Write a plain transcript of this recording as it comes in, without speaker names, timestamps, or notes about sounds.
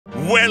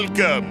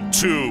Welcome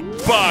to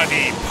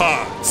Body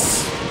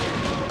Parts.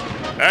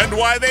 And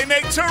why they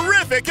make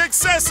terrific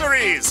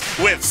accessories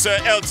with Sir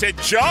Elton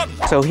John.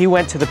 So he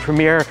went to the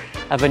premiere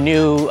of a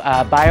new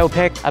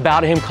biopic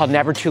about him called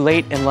Never Too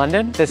Late in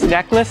London. This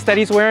necklace that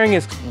he's wearing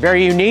is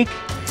very unique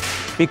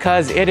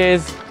because it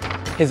is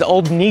his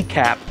old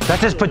kneecap.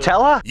 That's his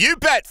patella? You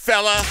bet,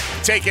 fella.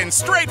 Taken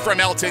straight from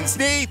Elton's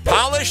knee,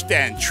 polished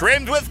and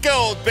trimmed with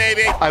gold,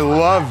 baby. I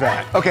love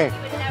that. Okay,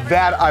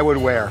 that I would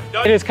wear.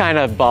 It is kind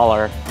of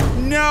baller.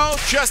 No,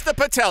 just the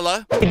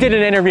patella. He did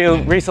an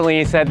interview recently.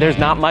 He said, "There's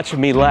not much of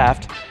me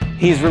left."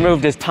 He's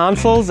removed his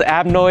tonsils,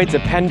 adenoids,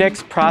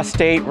 appendix,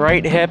 prostate,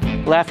 right hip,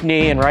 left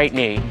knee, and right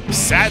knee.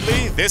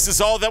 Sadly, this is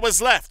all that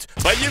was left,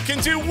 but you can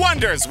do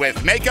wonders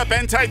with makeup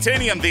and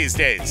titanium these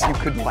days. You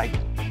could like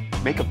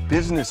make a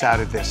business out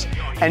of this.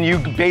 And you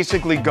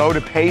basically go to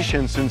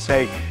patients and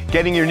say,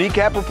 getting your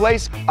kneecap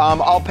replaced,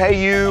 I'll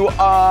pay you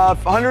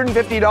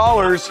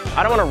 $150.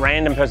 I don't want a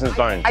random person's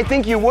bone. I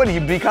think you would,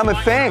 you'd become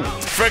a thing.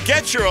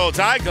 Forget your old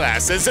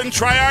eyeglasses and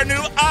try our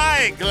new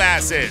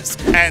eyeglasses.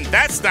 And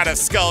that's not a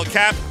skull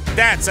cap,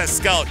 that's a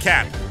skull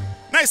cap.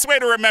 Nice way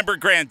to remember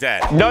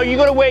Granddad. No, you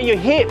gotta wear your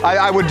hip.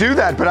 I would do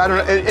that, but I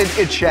don't know,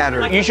 it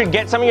shattered. You should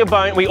get some of your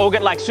bone. We all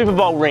get like Super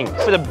Bowl rings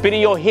with a bit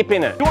of your hip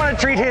in it. You want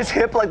to treat his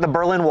hip like the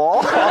Berlin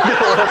Wall?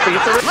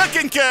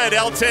 Looking good,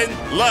 Elton.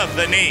 Love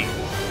the knee.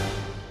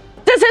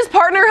 Does his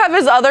partner have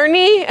his other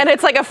knee and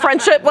it's like a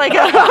friendship, like, you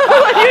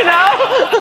know?